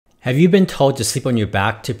Have you been told to sleep on your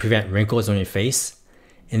back to prevent wrinkles on your face?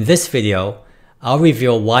 In this video, I'll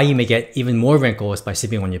reveal why you may get even more wrinkles by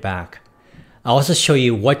sleeping on your back. I'll also show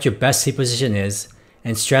you what your best sleep position is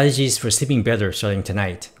and strategies for sleeping better starting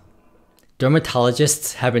tonight.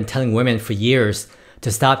 Dermatologists have been telling women for years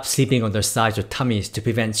to stop sleeping on their sides or tummies to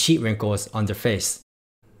prevent sheet wrinkles on their face.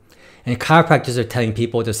 And chiropractors are telling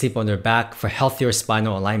people to sleep on their back for healthier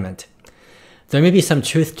spinal alignment. There may be some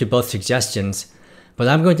truth to both suggestions, but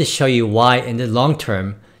I'm going to show you why in the long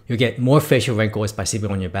term, you'll get more facial wrinkles by sleeping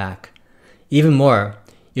on your back. Even more,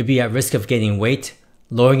 you'll be at risk of gaining weight,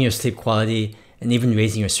 lowering your sleep quality, and even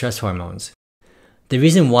raising your stress hormones. The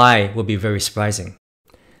reason why will be very surprising.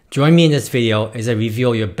 Join me in this video as I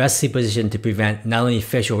reveal your best sleep position to prevent not only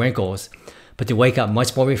facial wrinkles, but to wake up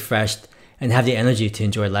much more refreshed and have the energy to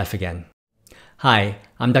enjoy life again. Hi,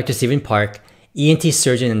 I'm Dr. Stephen Park, ENT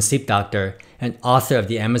surgeon and sleep doctor, and author of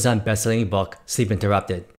the Amazon bestselling book, Sleep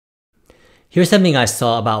Interrupted. Here's something I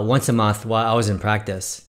saw about once a month while I was in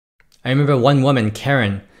practice. I remember one woman,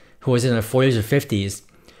 Karen, who was in her 40s or 50s,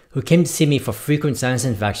 who came to see me for frequent sinus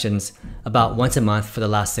infections about once a month for the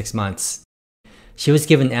last 6 months. She was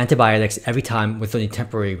given antibiotics every time with only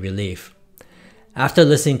temporary relief. After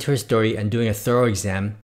listening to her story and doing a thorough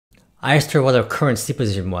exam, I asked her what her current sleep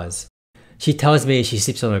position was. She tells me she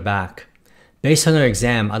sleeps on her back. Based on her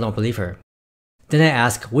exam, I don't believe her. Then I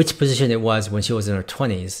ask which position it was when she was in her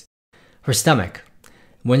 20s. Her stomach.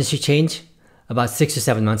 When did she change? About 6 or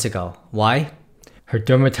 7 months ago. Why? Her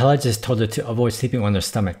dermatologist told her to avoid sleeping on her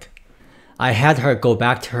stomach. I had her go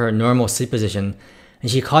back to her normal sleep position,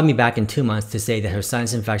 and she called me back in 2 months to say that her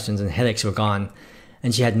sinus infections and headaches were gone,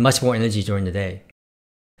 and she had much more energy during the day.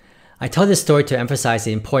 I tell this story to emphasize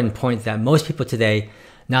the important point that most people today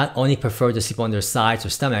not only prefer to sleep on their sides or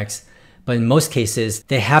stomachs, but in most cases,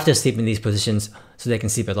 they have to sleep in these positions so they can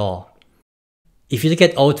sleep at all. If you look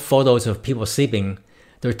at old photos of people sleeping,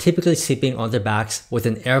 they're typically sleeping on their backs with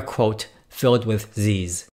an air quote filled with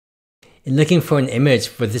Z's. In looking for an image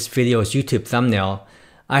for this video's YouTube thumbnail,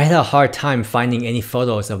 I had a hard time finding any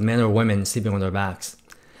photos of men or women sleeping on their backs.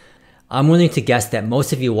 I'm willing to guess that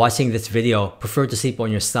most of you watching this video prefer to sleep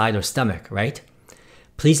on your side or stomach, right?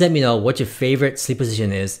 Please let me know what your favorite sleep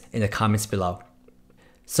position is in the comments below.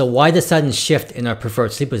 So why the sudden shift in our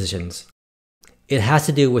preferred sleep positions? It has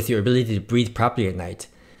to do with your ability to breathe properly at night.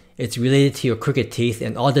 It's related to your crooked teeth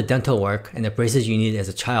and all the dental work and the braces you needed as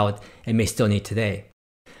a child and may still need today.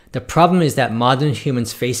 The problem is that modern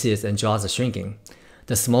humans' faces and jaws are shrinking.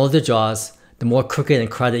 The smaller the jaws, the more crooked and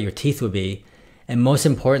crowded your teeth will be, and most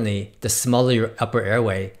importantly, the smaller your upper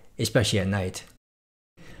airway, especially at night.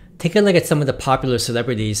 Take a look at some of the popular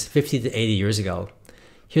celebrities 50 to 80 years ago.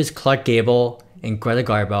 Here's Clark Gable and Greta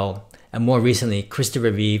Garbo, and more recently,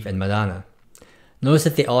 Christopher Reeve and Madonna. Notice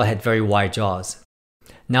that they all had very wide jaws.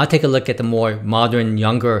 Now take a look at the more modern,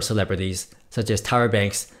 younger celebrities, such as Tyra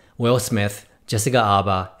Banks, Will Smith, Jessica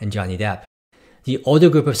Alba, and Johnny Depp. The older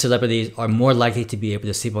group of celebrities are more likely to be able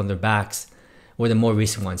to sleep on their backs, where the more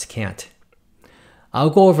recent ones can't. I'll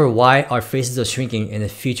go over why our faces are shrinking in a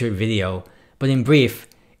future video, but in brief,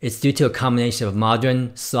 it's due to a combination of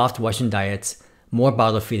modern, soft Western diets, more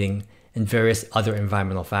bottle feeding, and various other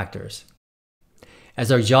environmental factors.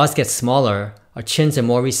 As our jaws get smaller, our chins are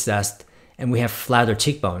more recessed, and we have flatter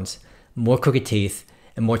cheekbones, more crooked teeth,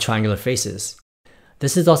 and more triangular faces.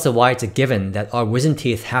 This is also why it's a given that our wisdom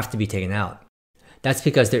teeth have to be taken out. That's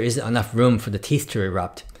because there isn't enough room for the teeth to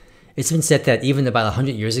erupt. It's been said that even about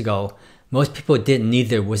 100 years ago, most people didn't need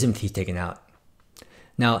their wisdom teeth taken out.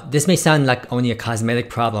 Now, this may sound like only a cosmetic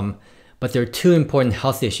problem, but there are two important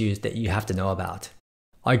health issues that you have to know about.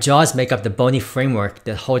 Our jaws make up the bony framework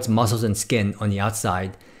that holds muscles and skin on the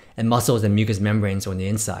outside, and muscles and mucous membranes on the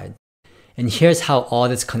inside. And here's how all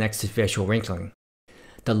this connects to facial wrinkling.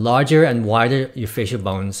 The larger and wider your facial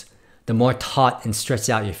bones, the more taut and stretched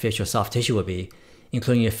out your facial soft tissue will be,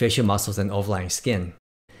 including your facial muscles and overlying skin.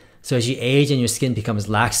 So as you age and your skin becomes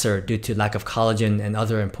laxer due to lack of collagen and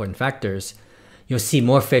other important factors, you'll see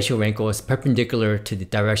more facial wrinkles perpendicular to the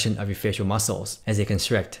direction of your facial muscles as they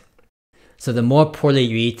constrict. So the more poorly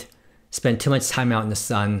you eat, spend too much time out in the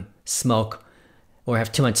sun, smoke, or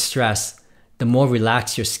have too much stress, the more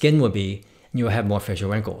relaxed your skin will be and you will have more facial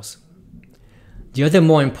wrinkles. The other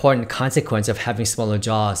more important consequence of having smaller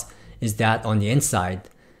jaws is that on the inside,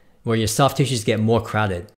 where your soft tissues get more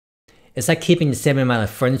crowded. It's like keeping the same amount of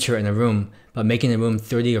furniture in a room, but making the room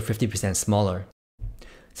 30 or 50% smaller.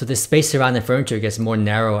 So the space around the furniture gets more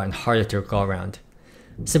narrow and harder to go around.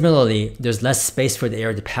 Similarly, there's less space for the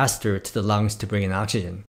air to pass through to the lungs to bring in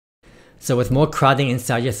oxygen. So with more crowding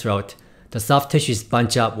inside your throat, the soft tissues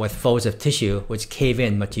bunch up with folds of tissue which cave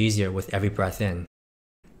in much easier with every breath in.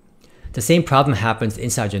 The same problem happens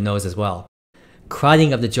inside your nose as well.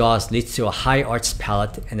 Crowding of the jaws leads to a high arched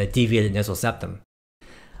palate and a deviated nasal septum.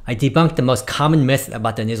 I debunked the most common myth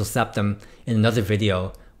about the nasal septum in another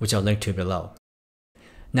video, which I'll link to below.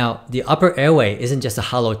 Now, the upper airway isn't just a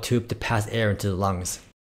hollow tube to pass air into the lungs.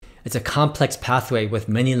 It's a complex pathway with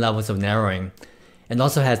many levels of narrowing, and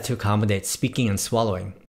also has to accommodate speaking and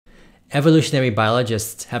swallowing. Evolutionary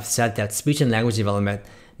biologists have said that speech and language development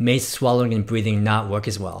made swallowing and breathing not work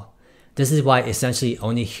as well. This is why essentially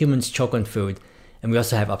only humans choke on food, and we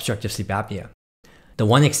also have obstructive sleep apnea. The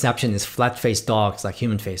one exception is flat-faced dogs like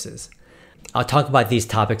human faces. I'll talk about these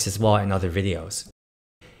topics as well in other videos.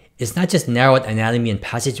 It's not just narrowed anatomy and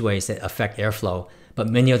passageways that affect airflow, but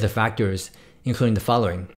many other factors, including the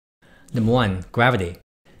following. Number 1, gravity.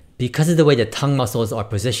 Because of the way the tongue muscles are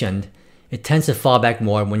positioned, it tends to fall back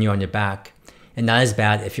more when you're on your back, and not as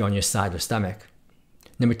bad if you're on your side or stomach.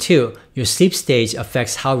 Number 2, your sleep stage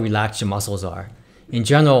affects how relaxed your muscles are. In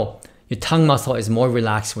general, your tongue muscle is more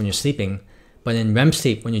relaxed when you're sleeping, but in REM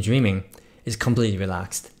sleep when you're dreaming, it's completely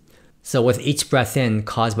relaxed. So with each breath in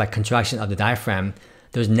caused by contraction of the diaphragm,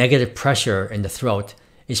 there's negative pressure in the throat,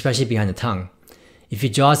 especially behind the tongue. If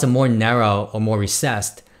your jaws are more narrow or more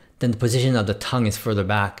recessed, then the position of the tongue is further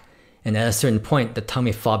back, and at a certain point, the tongue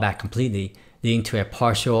may fall back completely, leading to a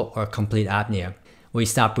partial or complete apnea, where you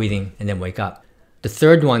stop breathing and then wake up. The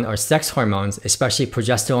third one are sex hormones, especially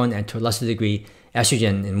progesterone and to a lesser degree,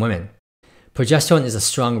 estrogen in women. Progesterone is a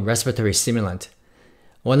strong respiratory stimulant.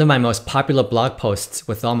 One of my most popular blog posts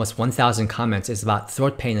with almost 1,000 comments is about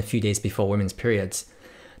throat pain a few days before women's periods.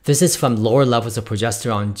 This is from lower levels of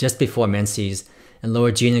progesterone just before menses and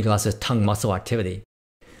lower genioglossus tongue muscle activity.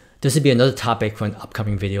 This would be another topic for an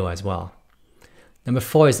upcoming video as well. Number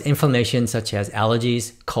 4 is inflammation such as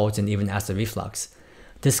allergies, colds, and even acid reflux.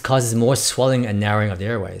 This causes more swelling and narrowing of the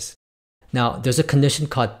airways. Now, there's a condition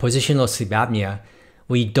called positional sleep apnea,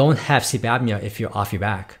 where you don't have sleep apnea if you're off your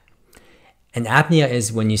back. And apnea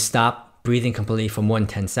is when you stop breathing completely for more than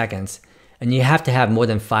 10 seconds, and you have to have more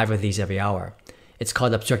than 5 of these every hour. It's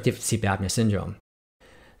called obstructive sleep apnea syndrome.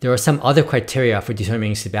 There are some other criteria for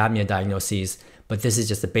determining sleep apnea diagnoses, but this is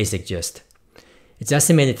just the basic gist. It's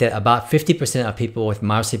estimated that about 50% of people with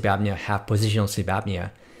mild sleep apnea have positional sleep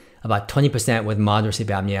apnea, about 20% with moderate sleep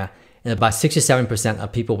apnea, and about 6 to 7%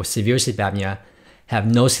 of people with severe sleep apnea have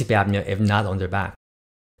no sleep apnea if not on their back.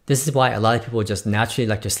 This is why a lot of people just naturally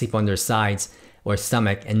like to sleep on their sides or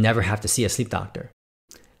stomach and never have to see a sleep doctor.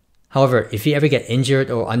 However, if you ever get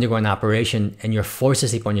injured or undergo an operation and you're forced to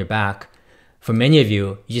sleep on your back, for many of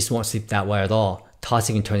you, you just won't sleep that way at all,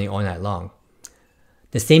 tossing and turning all night long.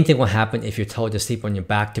 The same thing will happen if you're told to sleep on your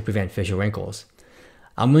back to prevent facial wrinkles.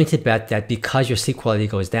 I'm willing to bet that because your sleep quality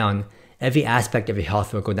goes down, every aspect of your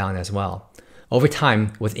health will go down as well. Over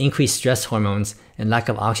time, with increased stress hormones and lack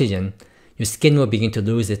of oxygen, your skin will begin to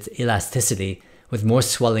lose its elasticity with more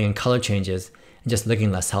swelling and color changes and just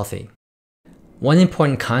looking less healthy. One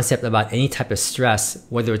important concept about any type of stress,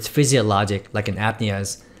 whether it's physiologic like an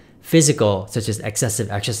apneas, physical such as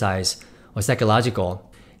excessive exercise, or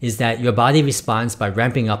psychological, is that your body responds by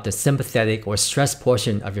ramping up the sympathetic or stress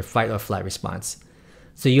portion of your fight or flight response.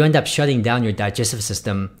 So you end up shutting down your digestive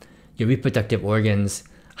system, your reproductive organs,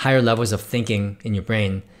 higher levels of thinking in your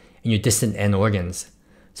brain, and your distant end organs.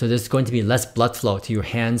 So there's going to be less blood flow to your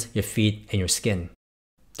hands, your feet, and your skin.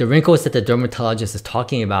 The wrinkles that the dermatologist is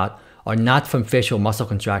talking about are not from facial muscle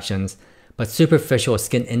contractions, but superficial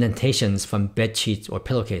skin indentations from bed sheets or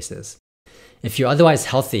pillowcases. If you're otherwise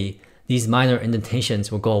healthy, these minor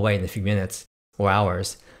indentations will go away in a few minutes or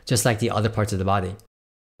hours, just like the other parts of the body.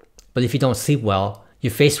 But if you don't sleep well,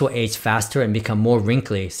 your face will age faster and become more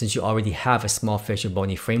wrinkly since you already have a small facial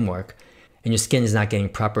bony framework, and your skin is not getting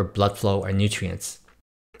proper blood flow or nutrients.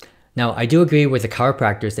 Now, I do agree with the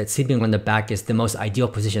chiropractors that sleeping on the back is the most ideal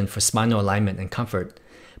position for spinal alignment and comfort,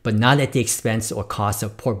 but not at the expense or cost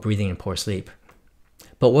of poor breathing and poor sleep.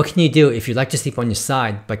 But what can you do if you like to sleep on your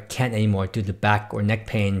side but can't anymore due to back or neck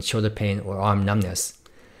pain, shoulder pain, or arm numbness?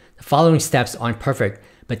 The following steps aren't perfect,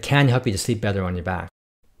 but can help you to sleep better on your back.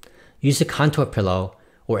 Use a contour pillow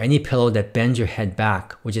or any pillow that bends your head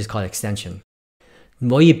back, which is called extension. The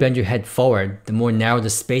more you bend your head forward, the more narrow the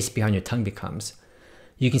space behind your tongue becomes.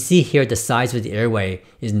 You can see here the size of the airway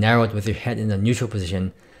is narrowed with your head in the neutral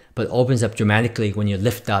position, but opens up dramatically when you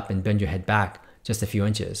lift up and bend your head back just a few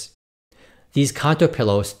inches. These contour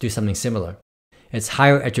pillows do something similar. It's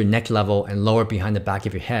higher at your neck level and lower behind the back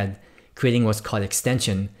of your head, creating what's called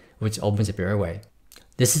extension, which opens up your airway.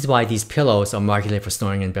 This is why these pillows are marketed for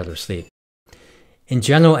snoring and better sleep. In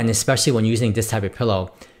general, and especially when using this type of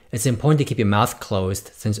pillow, it's important to keep your mouth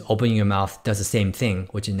closed since opening your mouth does the same thing,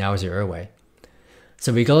 which narrows your airway.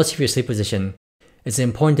 So regardless of your sleep position, it's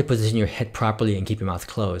important to position your head properly and keep your mouth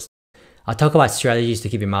closed. I'll talk about strategies to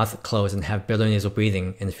keep your mouth closed and have better nasal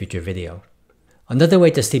breathing in a future video. Another way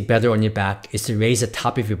to sleep better on your back is to raise the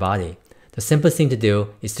top of your body. The simplest thing to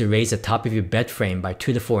do is to raise the top of your bed frame by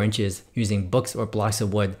 2 to 4 inches using books or blocks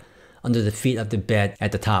of wood under the feet of the bed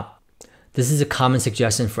at the top. This is a common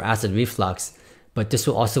suggestion for acid reflux, but this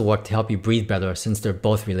will also work to help you breathe better since they're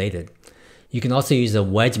both related. You can also use a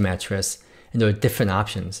wedge mattress, and there are different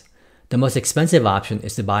options. The most expensive option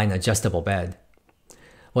is to buy an adjustable bed.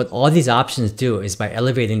 What all these options do is by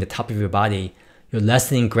elevating the top of your body, you're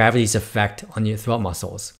lessening gravity's effect on your throat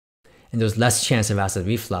muscles, and there's less chance of acid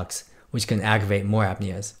reflux, which can aggravate more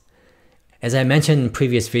apneas. As I mentioned in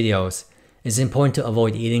previous videos, it's important to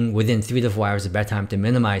avoid eating within 3 to 4 hours of bedtime to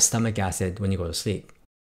minimize stomach acid when you go to sleep.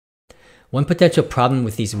 One potential problem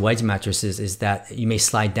with these wedge mattresses is that you may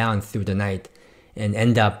slide down through the night and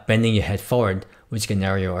end up bending your head forward, which can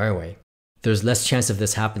narrow your airway. There's less chance of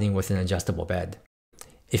this happening with an adjustable bed.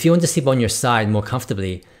 If you want to sleep on your side more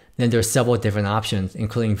comfortably, then there are several different options,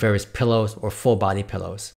 including various pillows or full body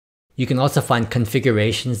pillows. You can also find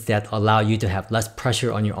configurations that allow you to have less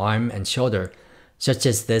pressure on your arm and shoulder, such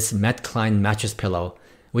as this Metcline mattress pillow,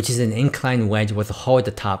 which is an inclined wedge with a hole at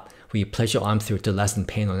the top where you place your arm through to lessen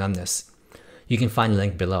pain or numbness. You can find the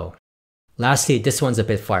link below. Lastly, this one's a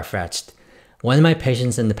bit far-fetched. One of my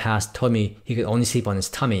patients in the past told me he could only sleep on his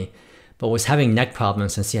tummy, but was having neck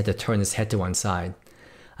problems since he had to turn his head to one side.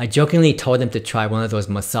 I jokingly told him to try one of those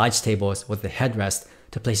massage tables with a headrest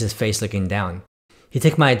to place his face looking down. He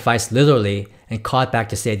took my advice literally and called back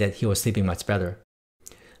to say that he was sleeping much better.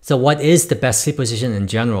 So what is the best sleep position in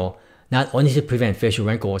general, not only to prevent facial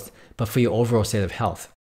wrinkles, but for your overall state of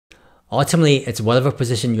health? Ultimately, it's whatever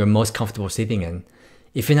position you're most comfortable sleeping in.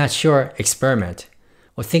 If you're not sure, experiment.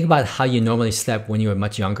 Or think about how you normally slept when you were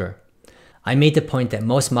much younger. I made the point that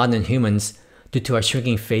most modern humans, due to our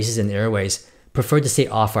shrinking faces and airways, prefer to stay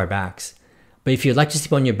off our backs. But if you'd like to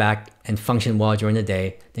sleep on your back and function well during the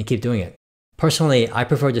day, then keep doing it. Personally, I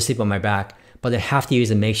prefer to sleep on my back, but I have to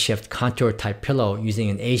use a makeshift contour type pillow using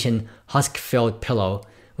an Asian husk-filled pillow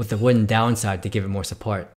with a wooden downside to give it more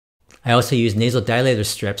support. I also use nasal dilator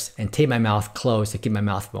strips and tape my mouth closed to keep my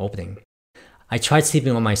mouth from opening. I tried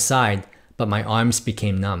sleeping on my side, but my arms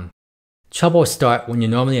became numb. Trouble start when you're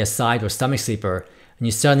normally a side or stomach sleeper and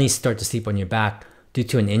you suddenly start to sleep on your back due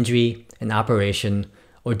to an injury, an operation,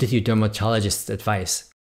 or due to your dermatologist's advice.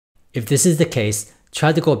 If this is the case,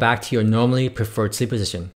 try to go back to your normally preferred sleep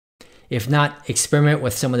position. If not, experiment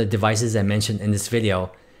with some of the devices I mentioned in this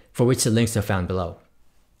video, for which the links are found below.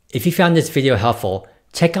 If you found this video helpful,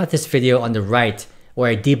 check out this video on the right where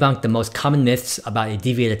I debunk the most common myths about a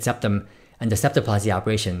deviated septum and the septoplasty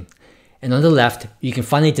operation. And on the left, you can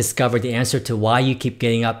finally discover the answer to why you keep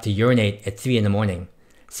getting up to urinate at 3 in the morning.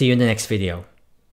 See you in the next video.